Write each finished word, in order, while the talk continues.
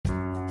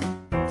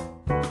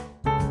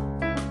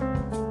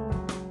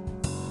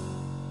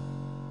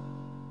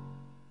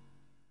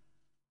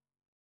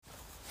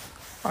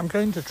I'm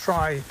going to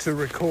try to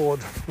record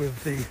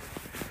with the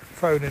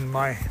phone in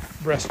my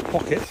breast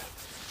pocket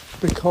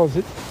because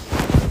it's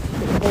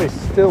a very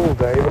still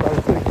day, but I was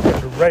thinking it's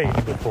going to rain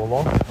before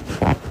long.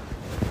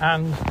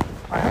 And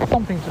I have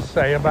something to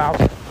say about,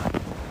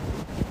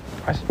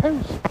 I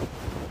suppose,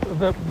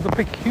 the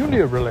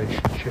peculiar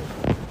relationship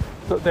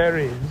that there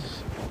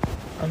is,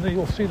 and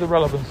you'll see the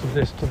relevance of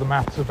this to the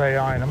maths of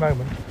AI in a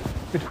moment,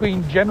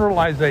 between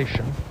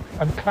generalization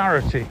and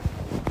clarity.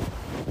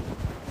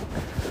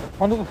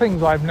 One of the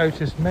things I've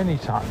noticed many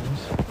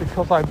times,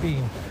 because I've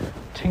been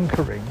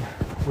tinkering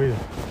with,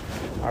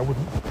 I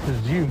wouldn't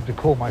presume to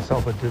call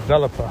myself a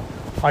developer,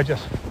 I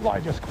just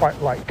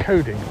quite like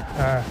coding.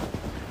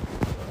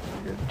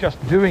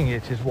 Just doing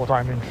it is what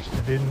I'm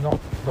interested in, not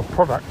the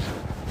product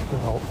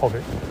of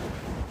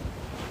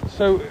it.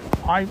 So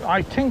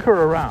I tinker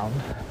around,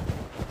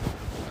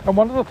 and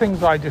one of the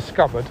things I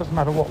discover, doesn't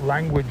matter what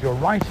language you're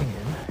writing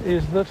in,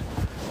 is that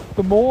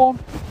the more,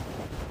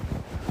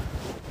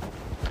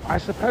 I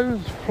suppose,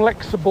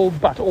 flexible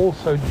but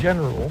also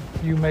general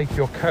you make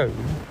your code,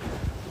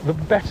 the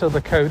better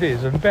the code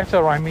is. And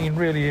better, I mean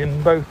really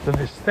in both an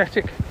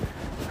aesthetic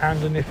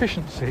and an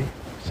efficiency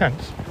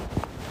sense.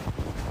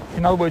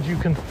 In other words, you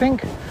can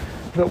think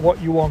that what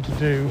you want to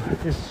do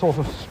is sort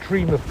of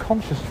stream of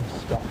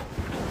consciousness stuff.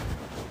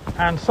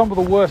 And some of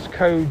the worst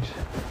code,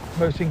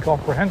 most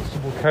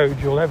incomprehensible code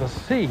you'll ever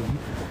see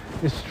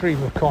is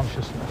stream of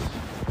consciousness.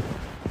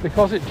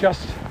 Because it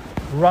just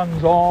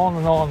runs on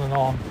and on and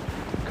on.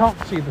 Can't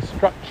see the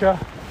structure,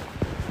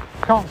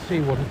 can't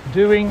see what it's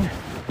doing,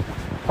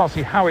 can't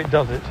see how it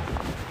does it.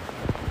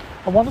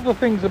 And one of the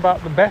things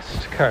about the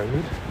best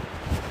code,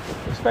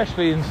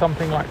 especially in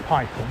something like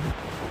Python,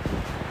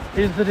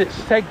 is that it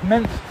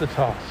segments the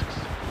tasks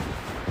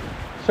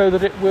so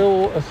that it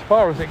will, as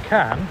far as it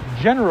can,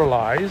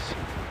 generalize.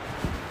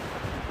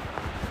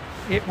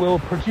 It will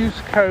produce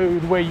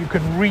code where you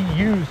can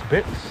reuse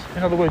bits.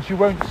 In other words, you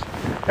won't,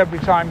 every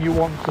time you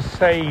want to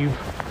save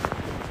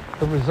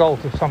the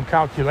result of some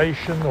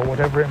calculation or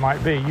whatever it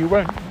might be, you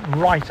won't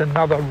write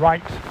another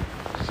write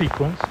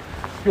sequence.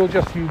 You'll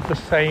just use the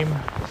same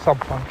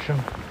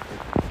subfunction,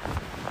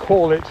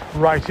 call it,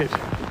 write it,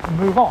 and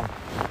move on.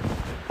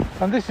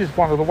 And this is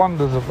one of the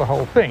wonders of the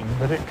whole thing,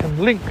 that it can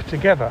link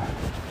together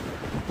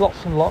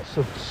lots and lots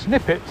of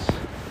snippets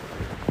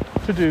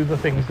to do the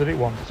things that it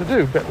wants to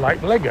do. A bit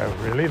like Lego,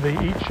 really.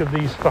 Each of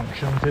these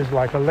functions is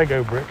like a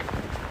Lego brick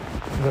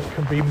that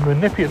can be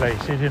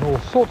manipulated in all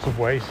sorts of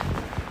ways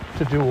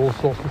to do all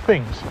sorts of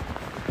things.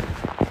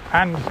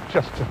 And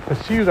just to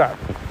pursue that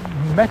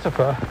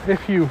metaphor,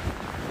 if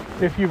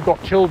you've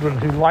got children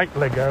who like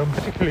Lego, and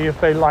particularly if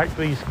they like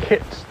these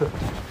kits that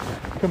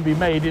can be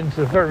made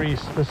into very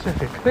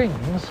specific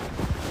things,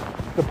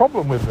 the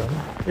problem with them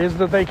is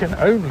that they can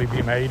only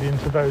be made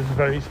into those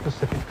very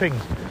specific things.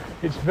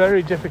 It's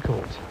very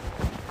difficult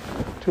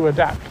to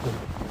adapt them.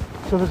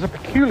 So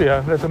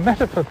there's a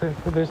metaphor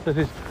for this that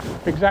is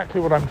exactly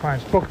what I'm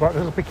trying to talk about.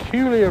 There's a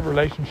peculiar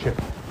relationship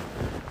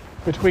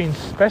between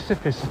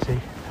specificity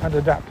and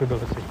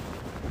adaptability.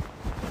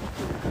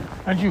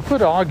 And you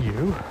could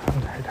argue,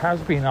 and it has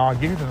been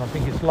argued, and I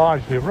think it's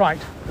largely right,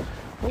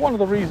 that one of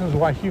the reasons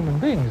why human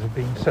beings have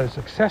been so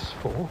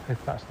successful,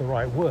 if that's the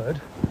right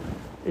word,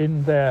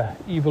 in their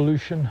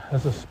evolution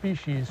as a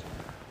species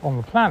on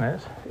the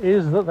planet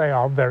is that they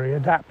are very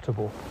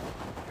adaptable.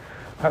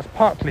 That's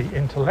partly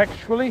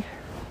intellectually,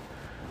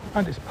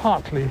 and it's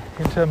partly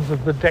in terms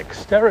of the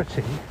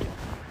dexterity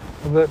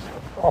that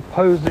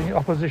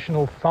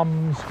oppositional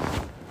thumbs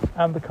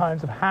and the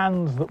kinds of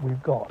hands that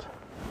we've got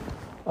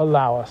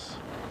allow us.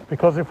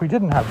 Because if we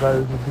didn't have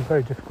those, it would be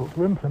very difficult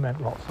to implement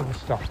lots of the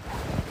stuff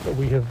that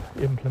we have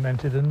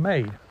implemented and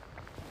made.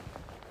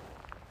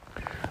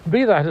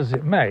 Be that as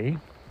it may,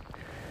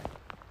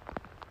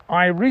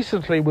 I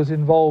recently was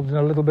involved in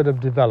a little bit of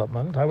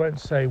development, I won't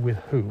say with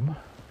whom,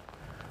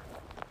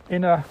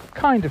 in a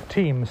kind of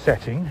team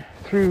setting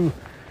through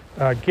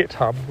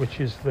GitHub, which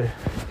is the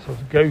sort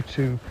of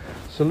go-to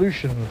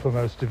solution for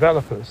most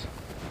developers.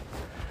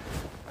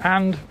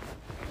 And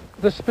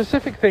the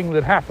specific thing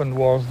that happened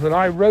was that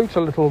I wrote a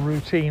little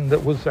routine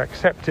that was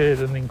accepted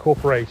and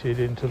incorporated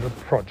into the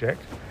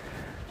project.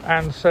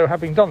 And so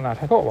having done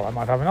that, I thought, well, I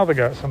might have another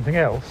go at something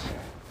else.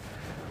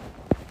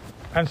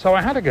 And so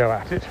I had a go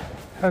at it.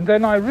 And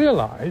then I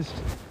realized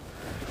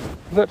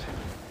that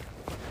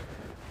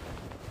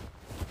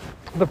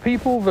the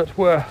people that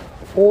were,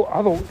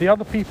 the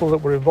other people that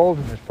were involved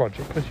in this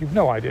project, because you've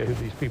no idea who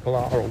these people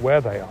are or where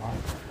they are,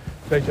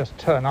 they just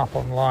turn up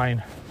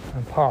online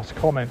and pass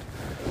comment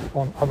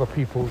on other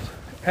people's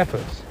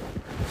efforts.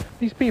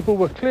 These people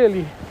were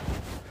clearly,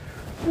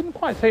 I wouldn't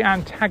quite say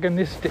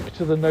antagonistic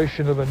to the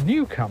notion of a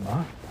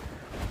newcomer,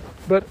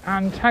 but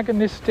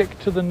antagonistic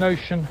to the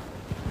notion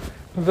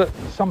that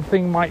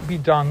something might be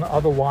done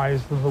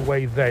otherwise than the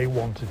way they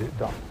wanted it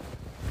done.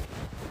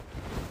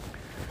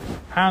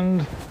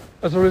 And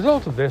as a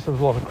result of this, there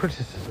was a lot of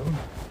criticism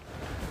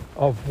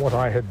of what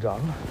I had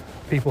done,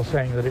 people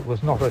saying that it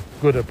was not a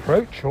good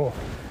approach, or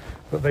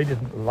that they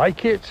didn't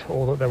like it,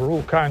 or that there were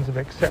all kinds of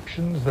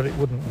exceptions that it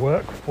wouldn't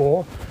work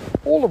for,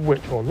 all of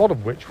which, or a lot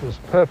of which, was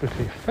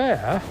perfectly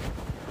fair.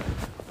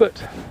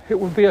 But it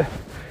would be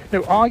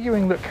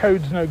arguing that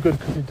code's no good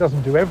because it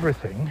doesn't do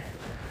everything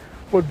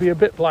would be a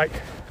bit like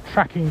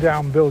tracking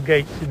down Bill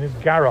Gates in his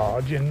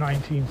garage in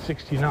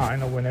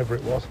 1969 or whenever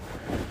it was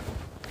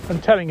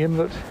and telling him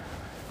that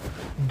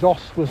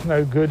DOS was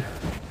no good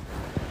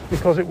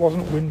because it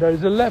wasn't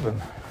Windows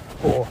 11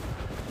 or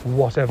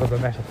whatever the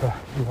metaphor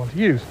you want to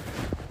use.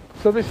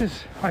 So this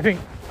is, I think,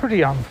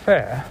 pretty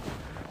unfair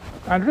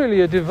and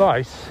really a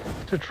device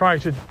to try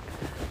to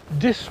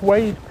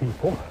dissuade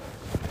people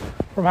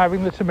from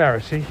having the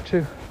temerity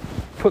to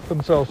put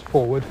themselves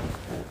forward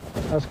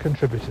as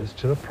contributors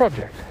to the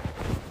project.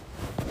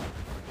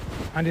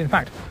 And in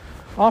fact,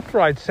 after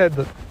I'd said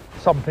that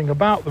something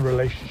about the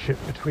relationship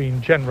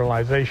between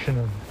generalization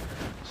and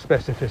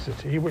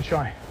specificity, which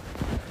I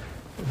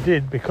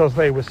did because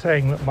they were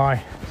saying that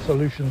my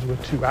solutions were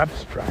too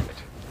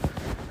abstract,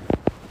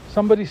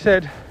 somebody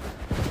said,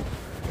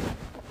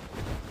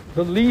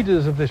 the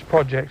leaders of this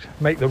project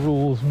make the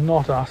rules,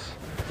 not us.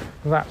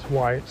 That's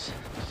why it's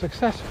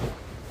successful.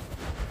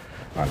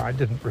 And I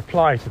didn't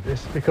reply to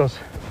this because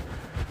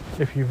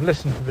if you've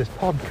listened to this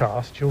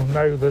podcast, you'll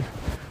know that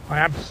I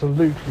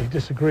absolutely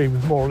disagree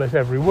with more or less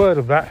every word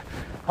of that.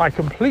 I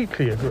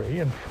completely agree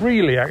and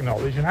freely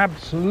acknowledge and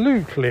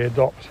absolutely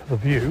adopt the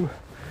view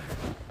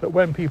that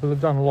when people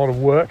have done a lot of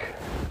work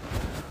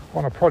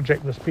on a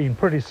project that's been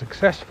pretty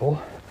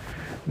successful,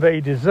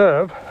 they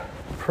deserve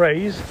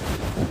praise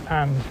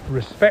and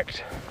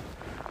respect.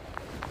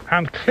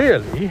 And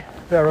clearly,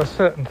 there are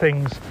certain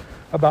things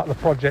about the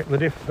project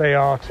that if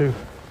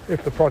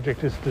the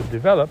project is to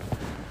develop,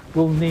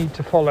 will need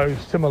to follow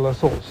similar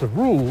sorts of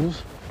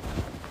rules.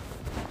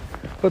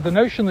 But the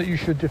notion that you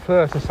should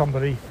defer to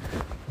somebody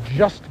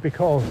just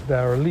because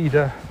they're a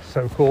leader,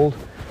 so-called,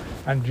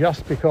 and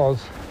just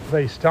because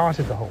they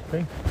started the whole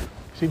thing,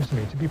 seems to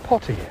me to be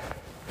potty.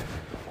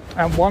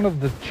 And one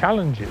of the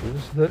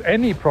challenges that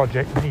any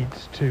project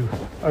needs to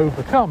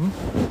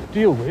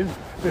deal with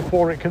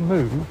before it can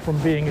move from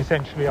being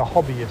essentially a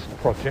hobbyist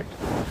project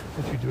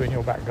that you do in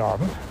your back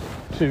garden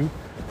to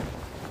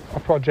a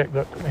project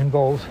that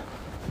involves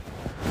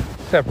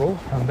several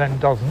and then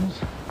dozens,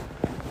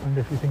 and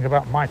if you think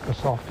about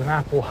Microsoft and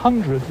Apple,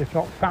 hundreds if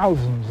not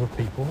thousands of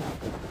people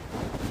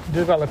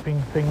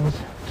developing things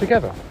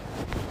together.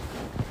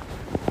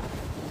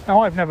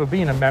 Now, I've never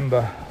been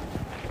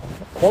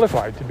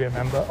qualified to be a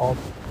member of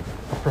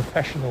a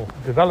professional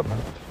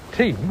development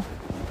team,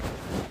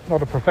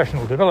 not a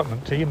professional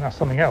development team, that's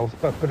something else,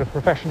 but a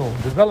professional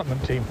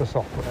development team for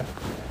software.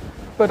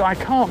 But I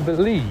can't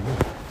believe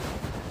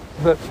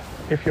that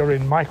if you're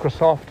in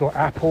Microsoft or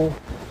Apple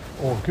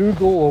or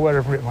Google or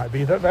wherever it might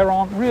be, that there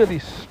aren't really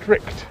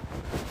strict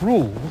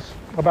rules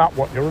about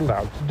what you're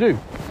allowed to do.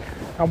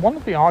 And one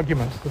of the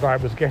arguments that I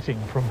was getting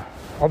from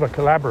other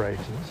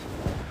collaborators,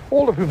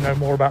 all of whom know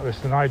more about this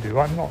than I do,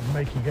 I'm not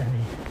making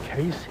any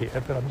case here,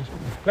 but I'm just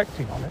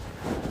reflecting on it,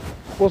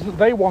 was that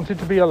they wanted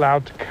to be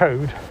allowed to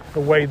code the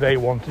way they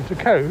wanted to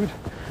code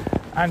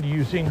and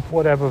using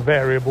whatever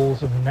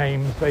variables and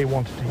names they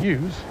wanted to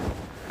use,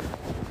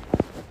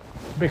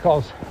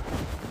 because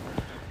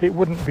it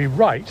wouldn't be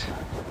right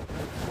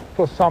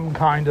for some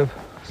kind of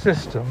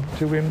system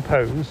to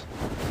impose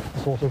a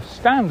sort of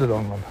standard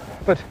on them.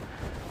 But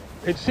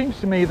it seems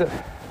to me that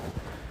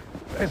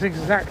that's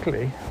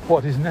exactly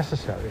what is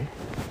necessary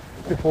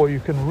before you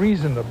can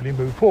reasonably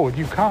move forward.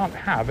 You can't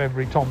have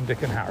every Tom,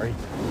 Dick and Harry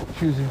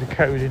choosing to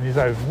code in his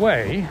own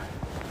way.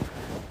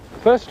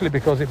 Firstly,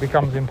 because it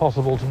becomes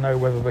impossible to know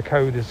whether the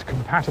code is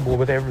compatible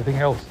with everything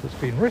else that's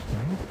been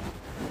written.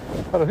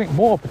 But I think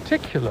more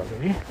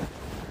particularly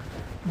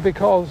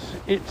because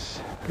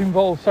it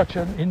involves such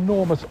an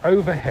enormous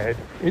overhead,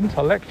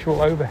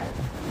 intellectual overhead,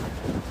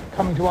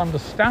 coming to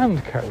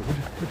understand code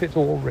if it's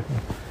all written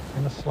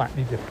in a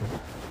slightly different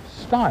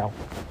style.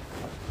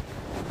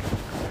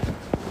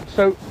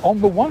 So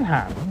on the one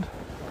hand,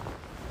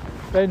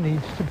 there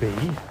needs to be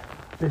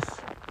this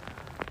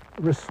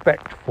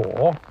respect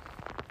for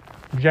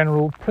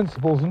general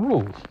principles and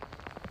rules.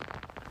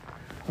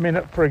 I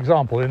mean, for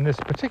example, in this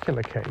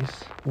particular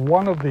case,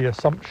 one of the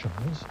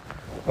assumptions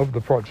of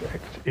the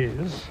project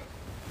is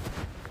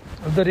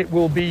that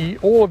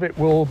all of it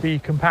will be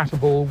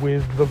compatible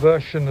with the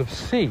version of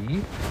C++,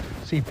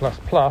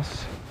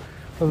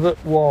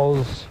 that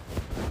was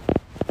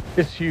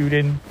issued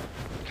in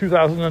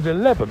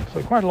 2011,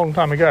 so quite a long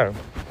time ago.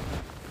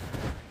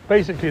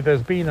 Basically,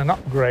 there's been an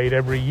upgrade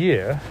every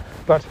year,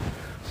 but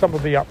some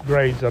of the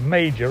upgrades are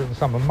major and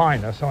some are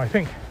minor, so I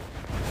think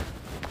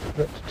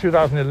that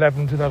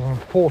 2011,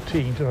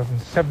 2014,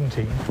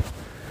 2017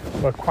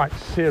 were quite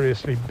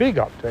seriously big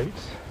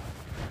updates,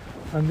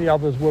 and the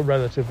others were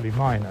relatively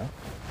minor.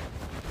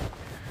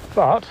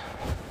 But,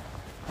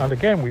 and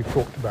again we've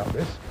talked about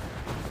this,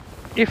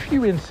 if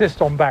you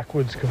insist on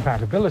backwards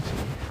compatibility,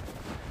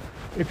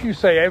 if you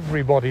say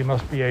everybody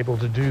must be able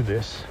to do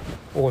this,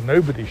 or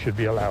nobody should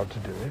be allowed to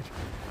do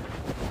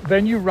it,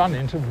 then you run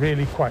into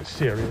really quite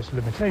serious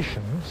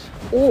limitations,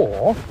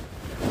 or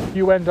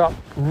you end up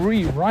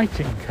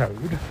rewriting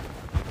code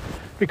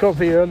because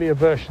the earlier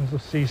versions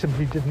of C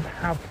simply didn't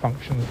have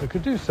functions that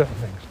could do certain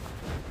things.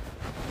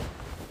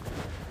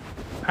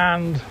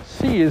 And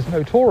C is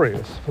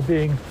notorious for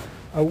being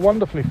a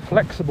wonderfully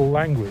flexible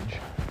language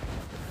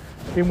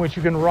in which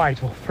you can write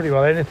pretty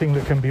well anything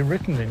that can be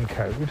written in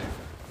code,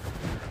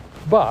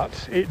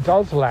 but it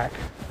does lack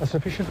a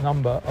sufficient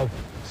number of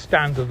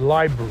standard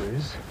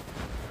libraries,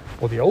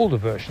 or the older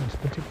versions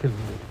particularly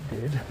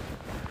did,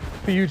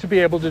 for you to be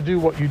able to do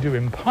what you do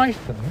in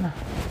Python,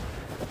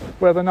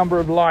 where the number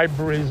of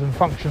libraries and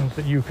functions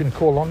that you can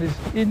call on is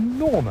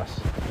enormous,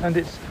 and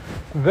it's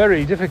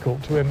very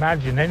difficult to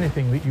imagine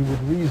anything that you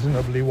would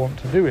reasonably want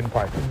to do in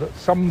Python that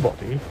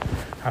somebody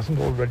hasn't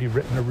already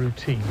written a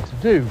routine to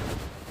do.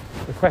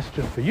 The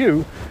question for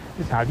you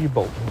is, how do you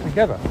bolt them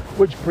together?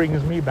 Which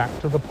brings me back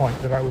to the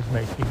point that I was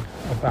making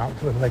about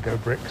the Lego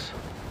bricks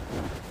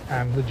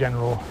and the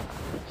general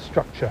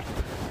structure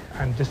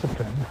and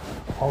discipline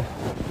of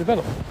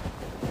development.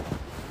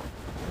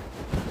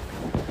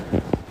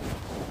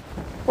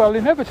 Well,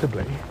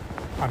 inevitably,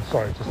 I'm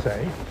sorry to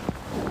say,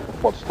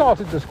 what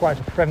started as quite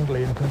a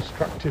friendly and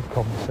constructive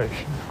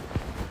conversation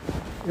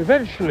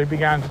eventually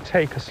began to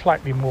take a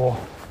slightly more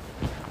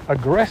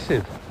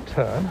aggressive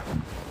turn,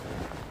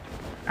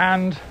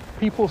 and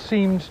people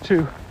seemed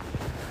to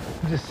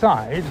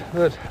decide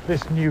that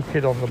this new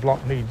kid on the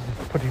block needs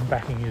putting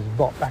back in his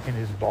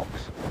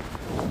box.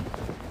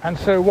 And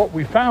so what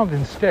we found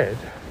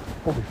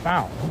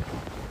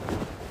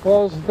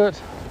was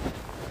that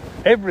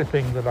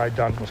everything that I'd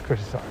done was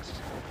criticized.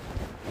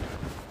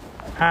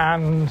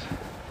 And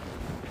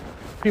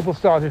people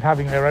started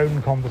having their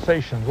own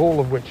conversations, all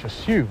of which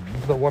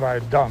assumed that what I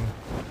had done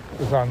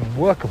was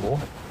unworkable,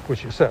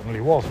 which it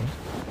certainly wasn't.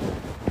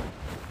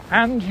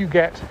 And you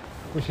get,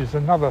 which is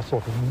another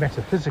sort of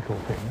metaphysical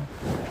thing,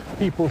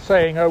 people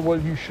saying, oh, well,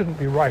 you shouldn't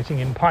be writing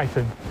in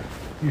Python,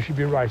 you should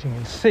be writing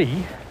in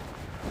C,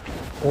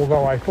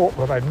 although I thought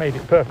that I'd made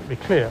it perfectly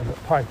clear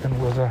that Python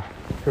was a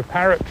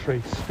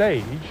preparatory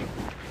stage,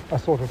 a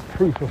sort of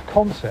proof of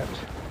concept,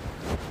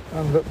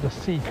 and that the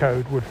C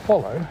code would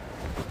follow.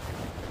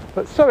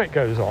 But so it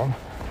goes on,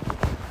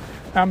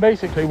 and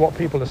basically what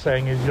people are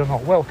saying is you're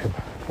not welcome,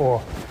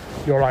 or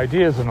your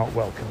ideas are not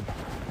welcome.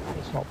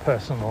 Let's not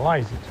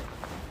personalize it.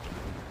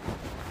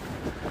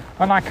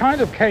 And I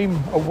kind of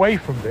came away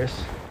from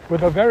this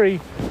with a very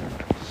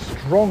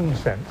strong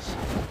sense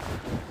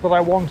that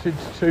I wanted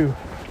to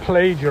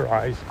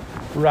plagiarize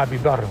Rabbi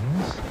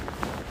Burns,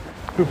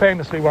 who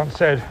famously once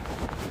said,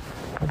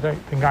 I don't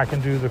think I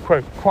can do the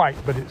quote quite,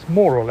 but it's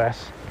more or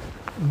less,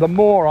 the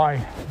more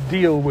I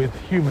deal with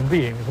human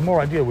beings, the more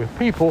I deal with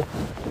people,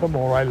 the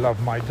more I love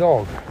my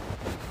dog.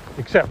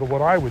 Except that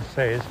what I would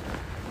say is,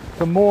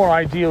 the more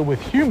I deal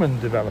with human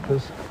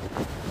developers,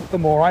 the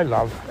more I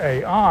love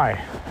AI.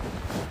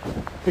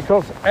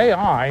 Because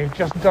AI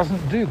just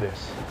doesn't do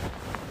this.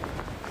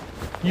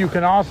 You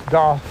can ask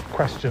daft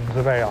questions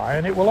of AI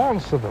and it will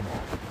answer them.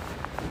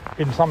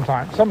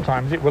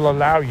 Sometimes it will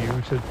allow you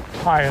to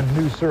tie a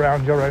noose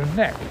around your own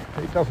neck.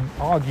 It doesn't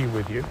argue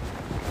with you.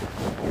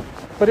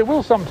 But it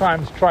will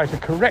sometimes try to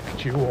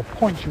correct you or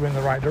point you in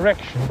the right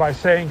direction by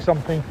saying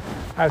something,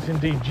 as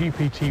indeed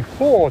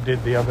GPT-4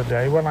 did the other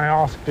day when I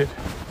asked it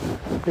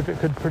if it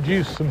could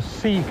produce some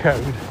C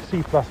code,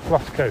 C++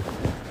 code,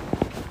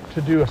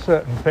 to do a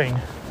certain thing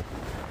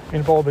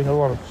involving a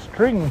lot of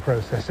string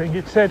processing.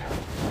 It said,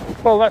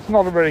 well, that's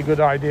not a very good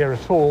idea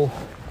at all.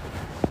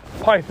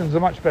 Python's a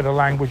much better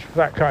language for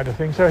that kind of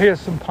thing, so here's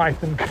some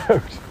Python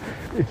code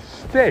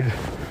instead.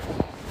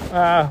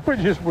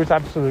 Which was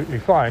absolutely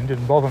fine,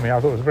 didn't bother me. I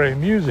thought it was very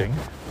amusing.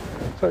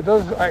 So it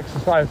does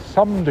exercise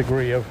some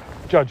degree of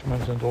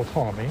judgment and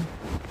autonomy.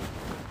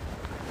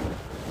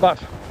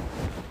 But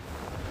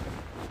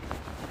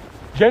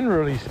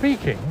generally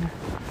speaking,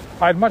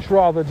 I'd much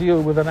rather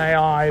deal with an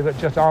AI that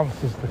just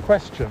answers the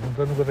question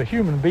than with a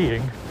human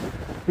being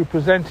who,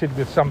 presented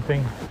with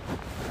something,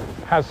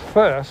 has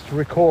first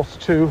recourse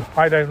to,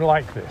 I don't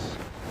like this.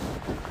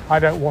 I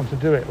don't want to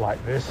do it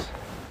like this.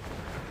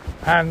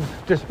 And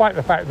despite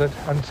the fact that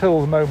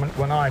until the moment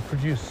when I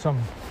produced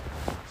some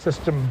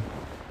system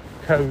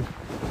code,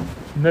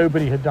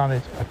 nobody had done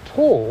it at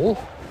all,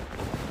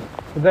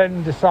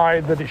 then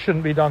decide that it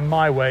shouldn't be done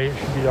my way, it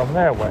should be done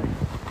their way.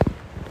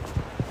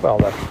 Well,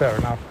 that's fair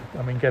enough.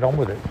 I mean, get on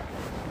with it.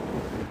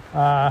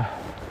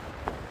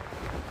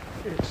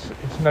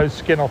 It's no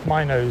skin off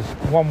my nose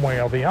one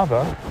way or the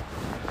other.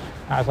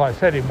 As I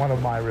said in one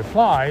of my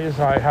replies,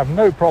 I have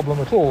no problem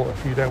at all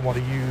if you don't want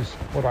to use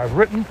what I've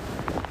written,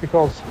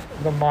 because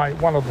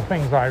one of the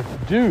things I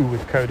do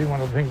with coding, one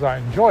of the things I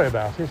enjoy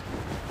about it,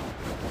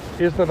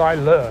 is that I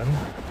learn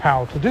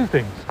how to do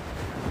things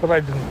that I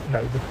didn't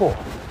know before.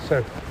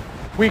 So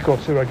a week or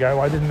two ago,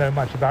 I didn't know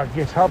much about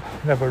GitHub,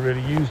 never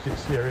really used it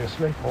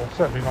seriously, or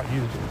certainly not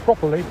used it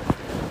properly.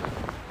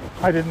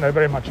 I didn't know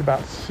very much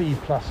about C++,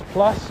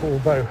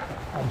 although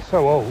I'm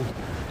so old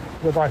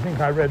that I think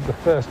I read the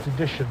first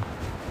edition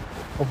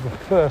of the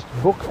first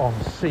book on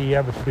C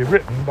ever to be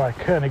written by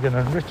Kernighan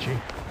and Ritchie,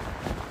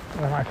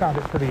 and I found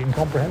it pretty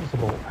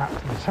incomprehensible at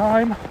the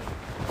time.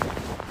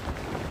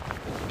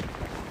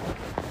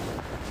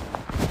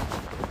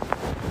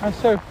 And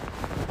so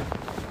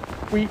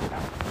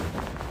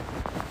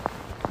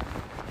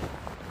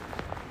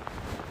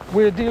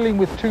we're dealing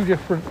with two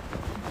different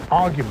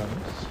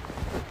arguments,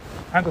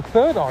 and a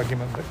third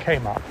argument that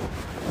came up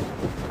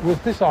was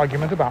this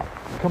argument about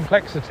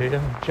complexity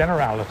and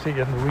generality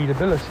and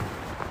readability.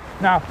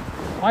 Now,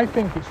 I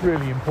think it's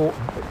really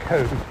important that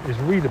code is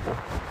readable,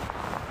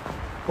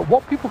 but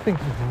what people think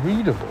is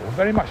readable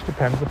very much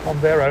depends upon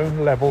their own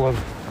level of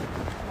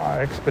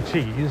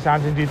expertise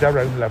and indeed their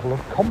own level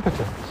of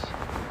competence.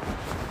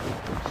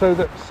 So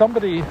that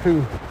somebody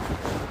who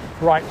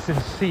writes in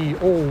C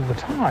all the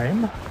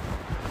time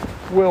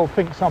will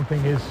think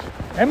something is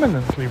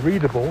eminently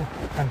readable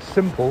and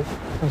simple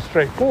and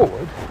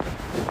straightforward,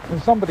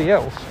 and somebody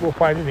else will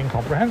find it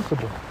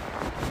incomprehensible.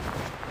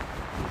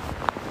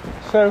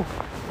 So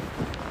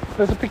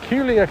there's a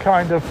peculiar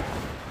kind of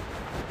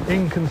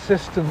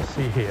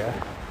inconsistency here,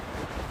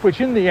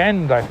 which in the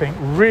end I think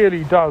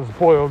really does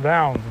boil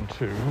down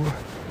to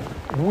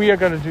we are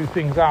going to do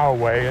things our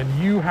way and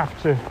you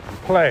have to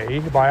play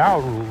by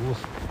our rules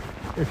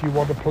if you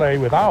want to play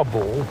with our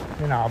ball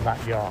in our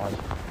backyard.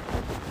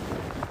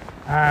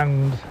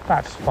 And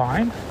that's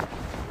fine.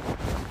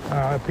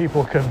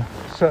 People can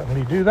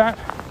certainly do that.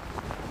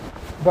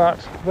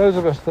 But those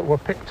of us that were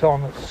picked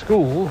on at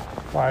school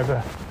by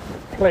the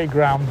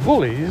playground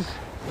bullies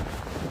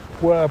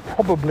were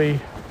probably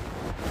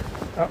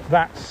at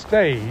that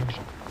stage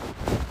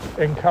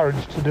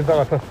encouraged to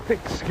develop a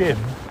thick skin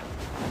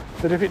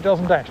that if it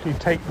doesn't actually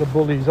take the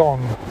bullies on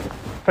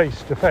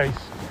face to face,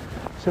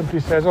 simply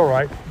says, all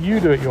right, you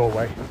do it your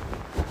way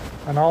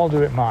and I'll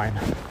do it mine,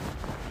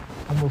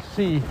 and we'll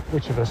see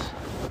which of us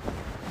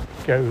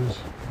goes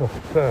the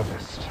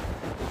furthest.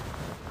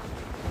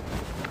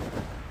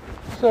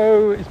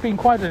 So it's been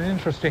quite an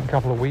interesting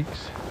couple of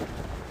weeks,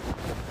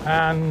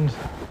 and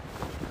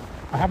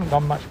I haven't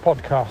done much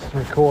podcast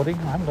recording.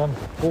 I haven't done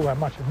all that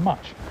much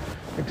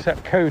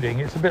except coding.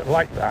 It's a bit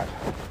like that.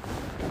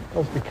 It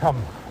does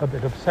become a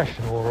bit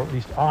obsessional, or at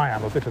least I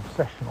am a bit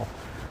obsessional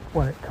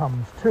when it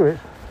comes to it.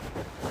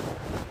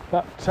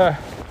 But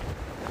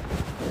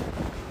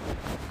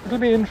it'll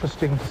be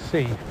interesting to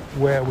see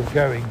where we're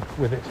going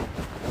with it.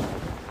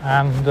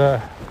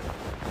 And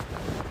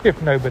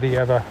if nobody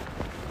ever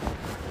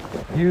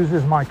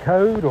uses my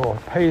code or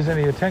pays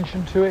any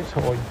attention to it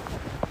or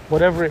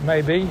whatever it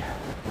may be,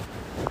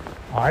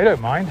 I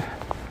don't mind.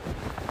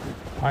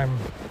 I'm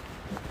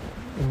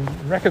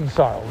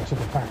reconciled to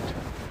the fact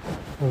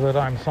that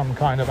I'm some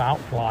kind of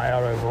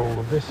outlier over all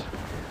of this.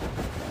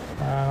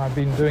 And I've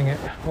been doing it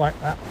like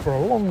that for a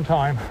long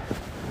time,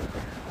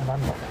 and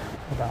I'm not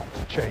about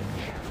to change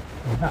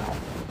now.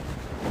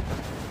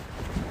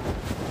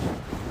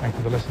 Thank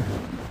you for listening.